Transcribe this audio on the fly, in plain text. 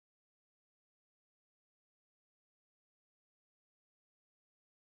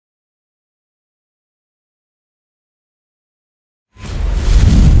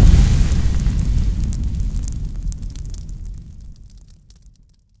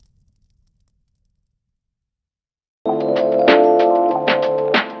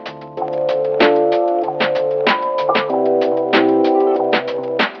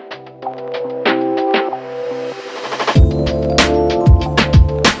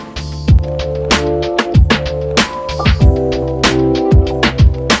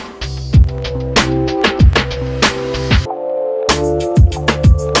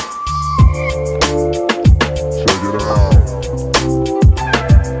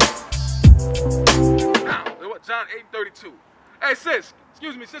John 8:32. Hey, sis,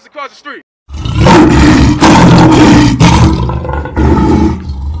 excuse me, sis across the street.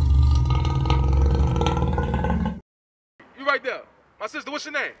 You right there. My sister, what's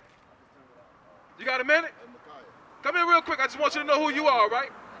your name? You got a minute? Come here real quick. I just want you to know who you are,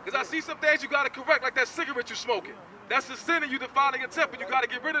 right? Because I see some things you got to correct, like that cigarette you're smoking. That's a sin and you defiling your temple. You got to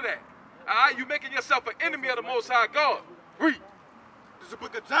get rid of that. All right? You making yourself an enemy of the Most High God. Read. This is the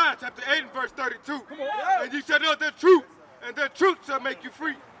book of John, chapter 8 and verse 32. Come on. And ye shall know the truth, and the truth shall make you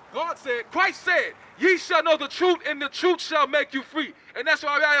free. God said, Christ said, ye shall know the truth, and the truth shall make you free. And that's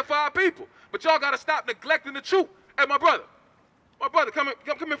why we're out here for our people. But y'all got to stop neglecting the truth. Hey, my brother, come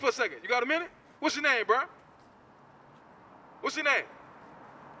here for a second. You got a minute? What's your name, bro? What's your name?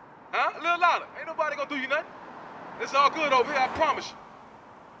 Huh? A little louder. Ain't nobody gonna do you nothing. It's all good over here, I promise you.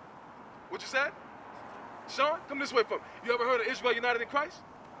 What you said? Sean, come this way for me. You ever heard of Israel United in Christ?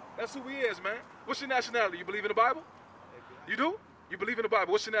 That's who he is, man. What's your nationality? You believe in the Bible? You do? You believe in the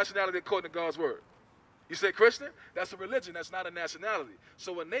Bible. What's your nationality according to God's word? You say Christian? That's a religion. That's not a nationality.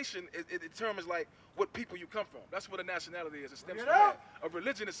 So a nation, it determines like what people you come from. That's what a nationality is. It stems from that. A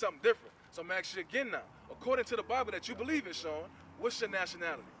religion is something different. So I'm going to ask you again now. According to the Bible that you believe in, Sean, what's your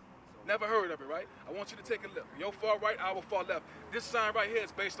nationality? Never heard of it, right? I want you to take a look. Your far right, our far left. This sign right here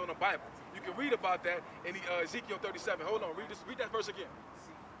is based on the Bible. You can read about that in Ezekiel 37. Hold on, read that verse again.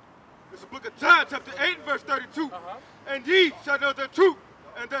 This is the book of John, chapter 8 and verse 32. And ye shall know the truth,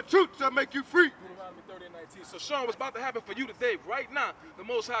 and the truth shall make you free. Deuteronomy 30 and 19. So Sean, what's about to happen for you today, right now, the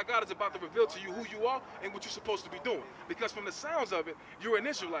Most High God is about to reveal to you who you are and what you're supposed to be doing. Because from the sounds of it, you're an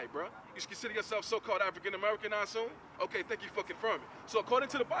Israelite, bro. You consider yourself so-called African-American, I assume? Okay, thank you for confirming. So according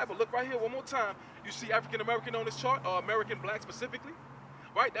to the Bible, look right here one more time. You see African-American on this chart, or American black specifically?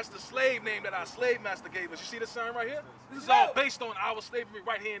 Right? That's the slave name that our slave master gave us. You see this sign right here? This is all based on our slavery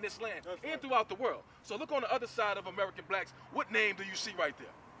right here in this land and throughout the world. So look on the other side of American blacks. What name do you see right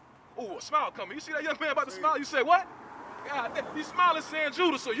there? Oh, a smile coming. You see that young man about to smile? You say, what? God, he's smiling saying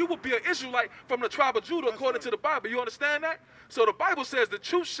Judah, so you will be an Israelite from the tribe of Judah according to the Bible. You understand that? So the Bible says the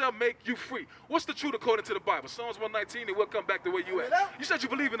truth shall make you free. What's the truth according to the Bible? Psalms 119, and we'll come back to where you at. You said you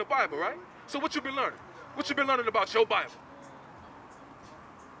believe in the Bible, right? So what you been learning? What you been learning about your Bible?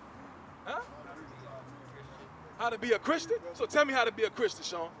 Huh? How to be a Christian? So tell me how to be a Christian,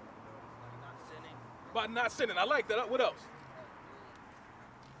 Sean. By not sinning. I like that. What else?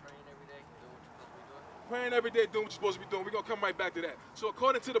 Praying every day, doing what you're supposed to be doing. We're going to come right back to that. So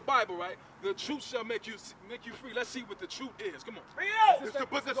according to the Bible, right, the truth shall make you free. Let's see what the truth is. Come on. It's the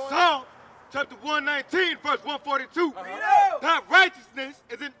book of Psalms, chapter 119, verse 142. Thy righteousness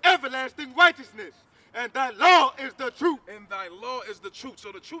is an everlasting righteousness, and thy law is the truth. And thy law is the truth.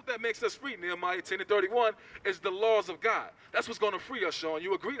 So the truth that makes us free, Nehemiah 10 and 31, is the laws of God. That's what's going to free us, Sean.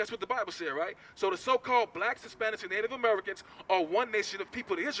 You agree? That's what the Bible said, right? So the so-called blacks, Hispanics, and Native Americans are one nation of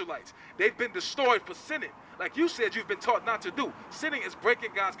people, the Israelites. They've been destroyed for sinning. Like you said, you've been taught not to do. Sinning is breaking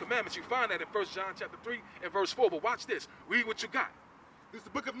God's commandments. You find that in 1 John chapter 3 and verse 4. But watch this. Read what you got. This is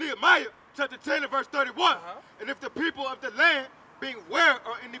the book of Nehemiah, chapter 10 and verse 31. And if the people of the land being ware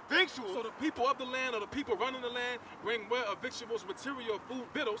or any victuals. So the people of the land or the people running the land bring ware of victuals, material, food,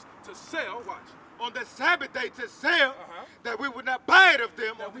 victuals to sell. Watch. On the Sabbath day to sell, that we would not buy it of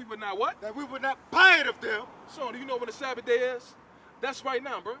them. That we would not what? That we would not buy it of them. Sean, do you know when the Sabbath day is? That's right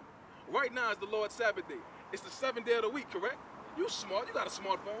now, bro. Right now is the Lord's Sabbath day. It's the 7th day of the week, correct? You smart. You got a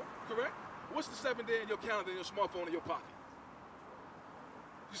smartphone, correct? What's the 7th day in your calendar in your smartphone in your pocket?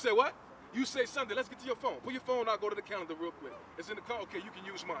 You say what? You say Sunday. Let's get to your phone. Pull your phone out, go to the calendar real quick. It's in the car. Okay, you can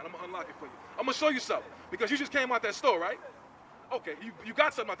use mine. I'm going to unlock it for you. I'm going to show you something because you just came out that store, right? Okay, you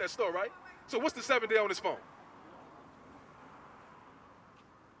got something out that store, right? So what's the 7th day on this phone?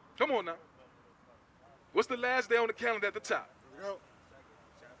 Come on now. What's the last day on the calendar at the top?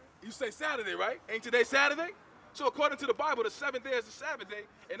 You say Saturday, right? Ain't today Saturday? So according to the Bible, the 7th day is the Sabbath day,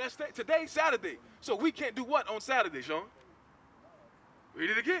 and that's today's Saturday. So we can't do what on Saturday, Sean? Read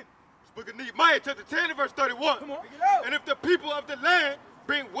it again. Book of Nehemiah, chapter 10 and verse 31. Come on. And if the people of the land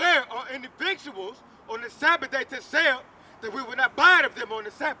bring ware or any victuals on the Sabbath day to sell, that we will not buy it of them on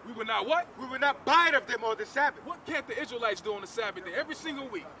the Sabbath. We will not what? We will not buy it of them on the Sabbath. What can't the Israelites do on the Sabbath day? Every single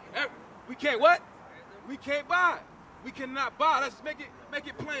week. We can't what? We can't buy. We cannot buy. Let's make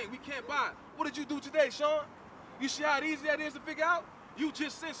it plain. We can't buy. What did you do today, Sean? You see how easy that is to figure out? You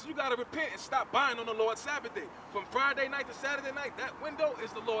just sinned, so you got to repent and stop buying on the Lord's Sabbath day. From Friday night to Saturday night, that window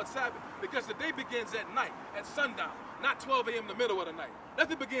is the Lord's Sabbath because the day begins at night, at sundown, not 12 a.m. in the middle of the night.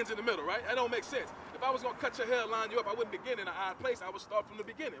 Nothing begins in the middle, right? That don't make sense. If I was going to cut your hair, line you up, I wouldn't begin in an odd place. I would start from the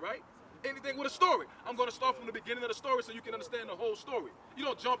beginning, right? anything with a story. I'm going to start from the beginning of the story so you can understand the whole story. You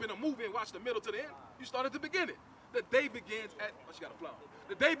don't jump in a movie and watch the middle to the end. You start at the beginning. The day begins at, oh, she got a flower.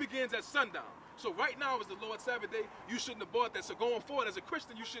 The day begins at sundown. So right now is the Lord's Sabbath day. You shouldn't have bought that. So going forward as a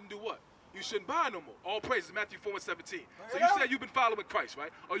Christian, you shouldn't do what? You shouldn't buy no more. All praises, Matthew 4:17. So you said you've been following Christ,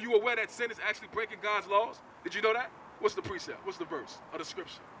 right? Are you aware that sin is actually breaking God's laws? Did you know that? What's the precept? What's the verse of the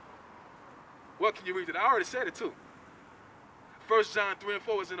scripture? What can you read it? I already said it too. 1 John 3 and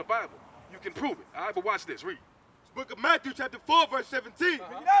 4 is in the Bible. You can prove it. All right, but watch this. Read. It's the book of Matthew chapter 4 verse 17.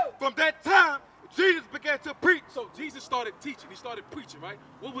 From that time, Jesus began to preach. So Jesus started teaching. He started preaching, right?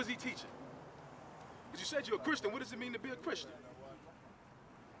 What was he teaching? Because you said you're a Christian. What does it mean to be a Christian?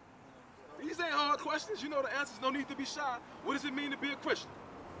 These ain't hard questions. You know the answers. No need to be shy. What does it mean to be a Christian?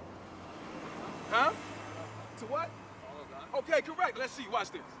 Huh? To what? Okay, correct. Let's see. Watch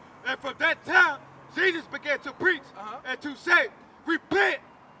this. And from that time, Jesus began to preach and to say, repent,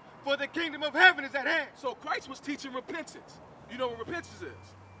 for the kingdom of heaven is at hand. So Christ was teaching repentance. You know what repentance is?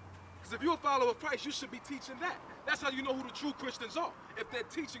 Because if you're a follower of Christ, you should be teaching that. That's how you know who the true Christians are. If they're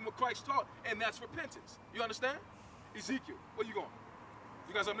teaching what Christ taught, and that's repentance. You understand? Ezekiel, where you going?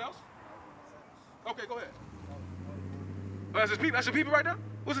 You got something else? Okay, go ahead. Oh, that's your people right now?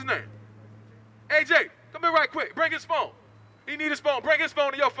 What's his name? AJ, come in right quick. Bring his phone. He need his phone. Bring his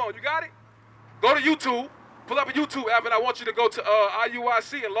phone to your phone. You got it? Go to YouTube. Pull up a YouTube app, and I want you to go to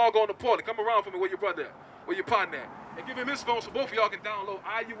IUIC and log on to portal. Come around for me where your brother at, where your partner at. And give him his phone so both of y'all can download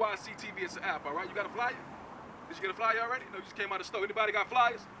IUIC TV. It's an app, all right? You got a flyer? Did you get a flyer already? No, you just came out of the store. Anybody got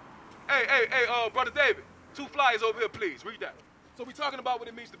flyers? Hey, Brother David, 2 flyers over here, please. Read that. So we talking about what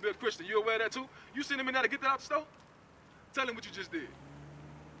it means to be a Christian. You aware of that too? You seen him in there to get that out the store? Tell him what you just did.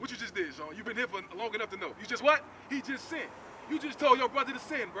 What you just did, Sean. You've been here for long enough to know. You just what? He just sinned. You just told your brother to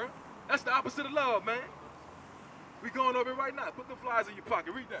sin, bro. That's the opposite of love, man. We going over it right now. Put the flyers in your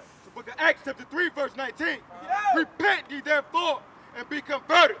pocket. Read that. The book of Acts chapter 3 verse 19. Repent ye therefore and be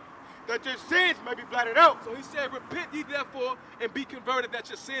converted, that your sins may be blotted out. So he said, repent ye therefore and be converted, that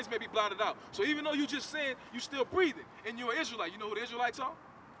your sins may be blotted out. So even though you just sinned, you still breathing. And you're an Israelite. You know who the Israelites are?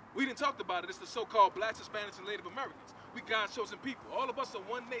 We didn't talk about it. It's the so-called blacks, Hispanics, and Native Americans. We God's chosen people. All of us are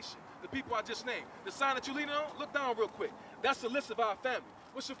one nation. The people I just named. The sign that you're leaning on, look down real quick. That's the list of our family.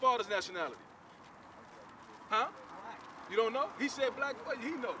 What's your father's nationality? Huh? You don't know? He said black, well,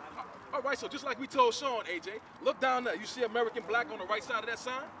 he know. All right, so just like we told Sean, AJ, look down there. You see American black on the right side of that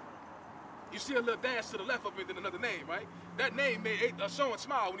sign? You see a little dash to the left of it, then another name, right? That name made Sean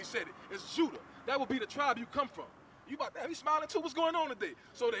smile when he said it. It's Judah. That would be the tribe you come from. You about that? He's smiling too. What's going on today?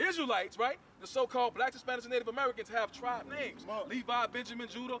 So the Israelites, right? The so-called blacks, Hispanics, and Native Americans have tribe names. Levi, Benjamin,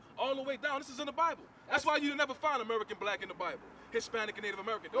 Judah, all the way down. This is in the Bible. That's why you never find American black in the Bible. Hispanic and Native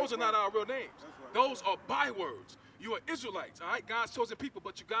American. Those are not our real names. Those are bywords. You are Israelites, all right? God's chosen people,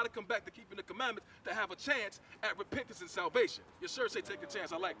 but you got to come back to keeping the commandments to have a chance at repentance and salvation. Your shirt say take a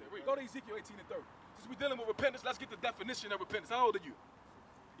chance. I like that. Go to Ezekiel 18 and 30. Since we're dealing with repentance, let's get the definition of repentance. How old are you?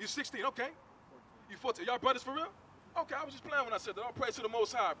 You're 16, okay. You 14. Y'all brothers for real? Okay, I was just playing when I said that. All praise to the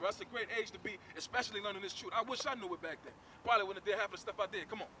Most High, bro. That's a great age to be, especially learning this truth. I wish I knew it back then. Probably wouldn't have did half of the stuff I did.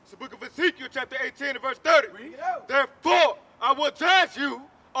 Come on. It's the book of Ezekiel, chapter 18 and verse 30. Read it out. Therefore, I will judge you,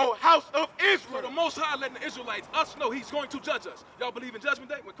 O house of Israel. So the Most High letting the Israelites, us know he's going to judge us. Y'all believe in Judgment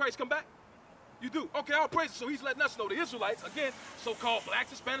Day when Christ come back? You do. Okay, all praises. So he's letting us know, the Israelites, again, so-called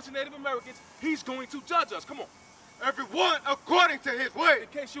blacks, Hispanics, and Native Americans, he's going to judge us. Come on. Everyone according to his way. In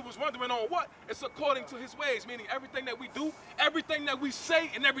case you was wondering on what, it's according to his ways, meaning everything that we do, everything that we say,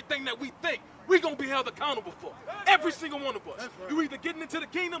 and everything that we think, we're going to be held accountable for. Every single one of us. Right. You're either getting into the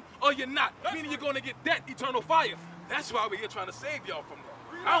kingdom or you're not, meaning you're going to get that eternal fire. That's why we're here trying to save y'all from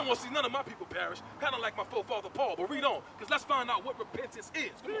that. I don't want to see none of my people perish, kind of like my forefather Paul, but read on, because let's find out what repentance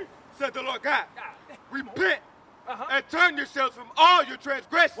is. Come on. Said the Lord God, repent. And turn yourselves from all your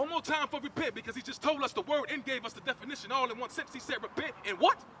transgressions. One more time for repent, because he just told us the word and gave us the definition all in one sentence. He said repent and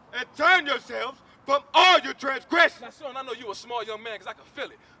what? And turn yourselves from all your transgressions. Now, son, I know you're a small young man because I can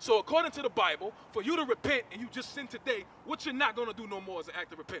feel it. So according to the Bible, for you to repent and you just sin today, what you're not going to do no more is an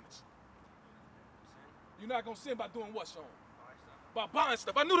act of repentance. You're not going to sin by doing what, Sean? By buying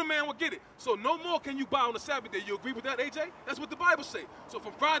stuff. I knew the man would get it. So no more can you buy on the Sabbath day. You agree with that, AJ? That's what the Bible say. So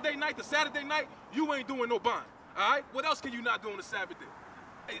from Friday night to Saturday night, you ain't doing no buying. All right? What else can you not do on the Sabbath day?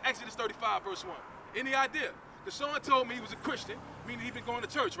 Hey, Exodus 35, verse 1. Any idea? Because Sean told me he was a Christian, meaning he been going to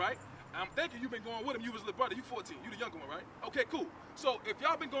church, right? I'm thinking you've been going with him. You was the brother. You 14. You the younger one, right? Okay, cool. So if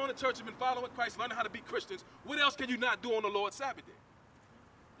y'all been going to church and been following Christ, learning how to be Christians, what else can you not do on the Lord's Sabbath day?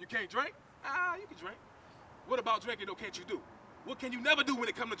 You can't drink? You can drink. What about drinking, though, can't you do? What can you never do when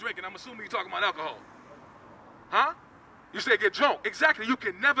it comes to drinking? I'm assuming you're talking about alcohol. Huh? You said get drunk. Exactly. You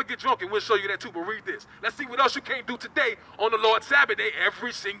can never get drunk, and we'll show you that too. But read this. Let's see what else you can't do today on the Lord's Sabbath day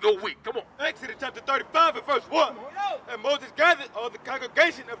every single week. Come on. Exodus chapter 35 and verse 1. And Moses gathered all the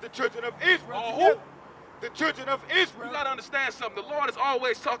congregation of the children of Israel together. The children of Israel. You got to understand something. The Lord is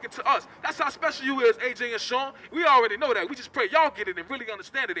always talking to us. That's how special you is, AJ and Sean. We already know that. We just pray y'all get it and really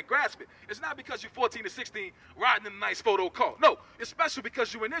understand it and grasp it. It's not because you're 14 to 16 riding in a nice photo car. No, it's special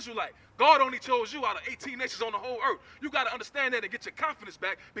because you're an Israelite. God only chose you out of 18 nations on the whole earth. You got to understand that and get your confidence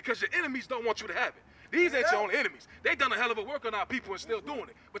back because your enemies don't want you to have it. These ain't your only enemies. They done a hell of a work on our people and still doing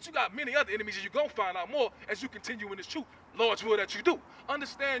it. But you got many other enemies and you're going to find out more as you continue in this truth. Lord's will that you do.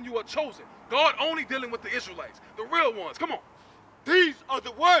 Understand you are chosen. God only dealing with the Israelites, the real ones. Come on. These are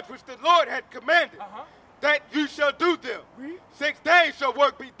the words which the Lord had commanded, that you shall do them. 6 days shall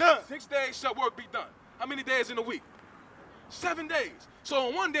work be done. 6 days shall work be done. How many days in a week? 7 days. So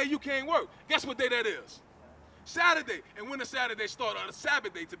on one day you can't work. Guess what day that is? Saturday. And when does Saturday start? Or the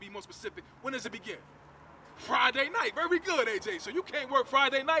Sabbath day, to be more specific. When does it begin? Friday night. Very good, AJ. So you can't work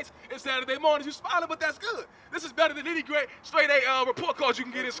Friday nights and Saturday mornings. You smiling, but that's good. This is better than any great straight A report cards you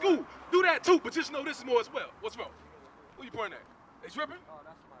can get in school. Do that too, but just know this is more as well. What's wrong? Who you pointing at? They tripping? Oh,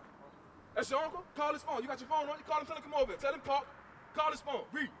 that's my uncle. That's your uncle? Call his phone. You got your phone on? You call him, tell him come over here. Tell him park. Call his phone.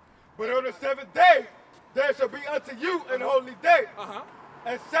 Read. But on the 7th day there shall be unto you an holy day,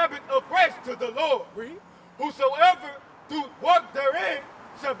 and Sabbath of rest to the Lord. Read. Whosoever do work therein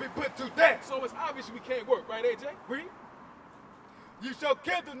shall be put to death. So it's obvious we can't work, right, AJ? Read. You shall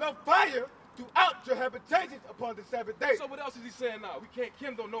kindle no fire throughout your habitations upon the Sabbath day. So what else is he saying now? We can't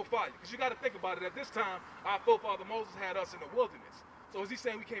kindle no fire. Because you got to think about it. At this time, our forefather Moses had us in the wilderness. So is he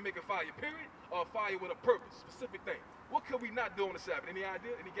saying we can't make a fire, period? Or a fire with a purpose, specific thing? What could we not do on the Sabbath? Any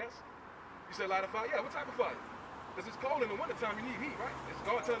idea? Any guess? You said light a fire? Yeah, what type of fire? Because it's cold in the wintertime, you need heat, right? Is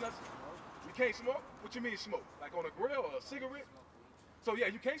God telling us we can't smoke? What you mean smoke? Like on a grill or a cigarette? So yeah,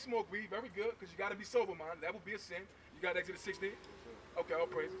 you can't smoke weed, very good, because you got to be sober-minded. That would be a sin. You got Exodus 16? Okay, all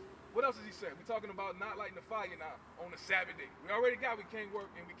praises. What else is he saying? We're talking about not lighting the fire now on the Sabbath day. We already got we can't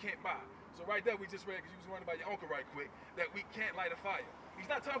work and we can't buy. So right there we just read, because you was worrying about your uncle right quick, that we can't light a fire. He's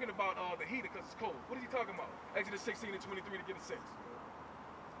not talking about the heater because it's cold. What is he talking about? Exodus 16 and 23 to get a sense.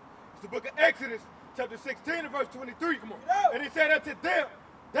 It's the book of Exodus, chapter 16 and verse 23. Come on. And he said unto them,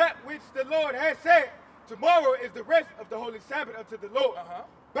 that which the Lord has said, tomorrow is the rest of the holy Sabbath unto the Lord.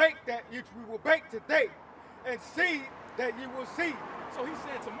 Bake that which we will bake today, and seed that you will seed. So he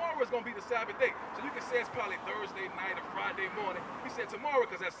said tomorrow is going to be the Sabbath day. So you can say it's probably Thursday night or Friday morning. He said tomorrow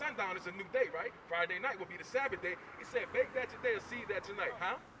because at sundown is a new day, right? Friday night will be the Sabbath day. He said bake that today and seed that tonight.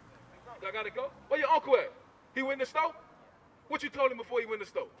 Huh? Y'all got to go? Where your uncle at? He went in the store? What you told him before he went in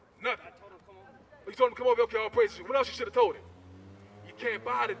the store? Nothing. I told him come over. You told him to come over? Okay, all praises. What else you should have told him? You can't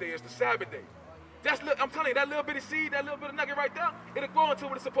buy today. It's the Sabbath day. That's, I'm telling you, that little bit of seed, that little bit of nugget right there, it'll grow into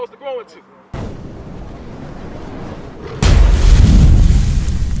what it's supposed to grow into.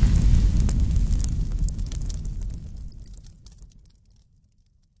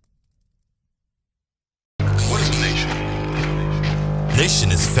 What is a nation?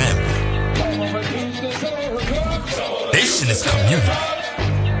 Nation is family. Nation is community.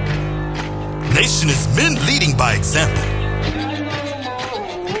 Nation is men leading by example.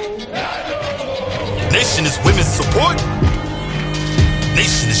 Nation is women's support.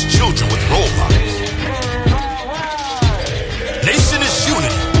 Nation is children with role models.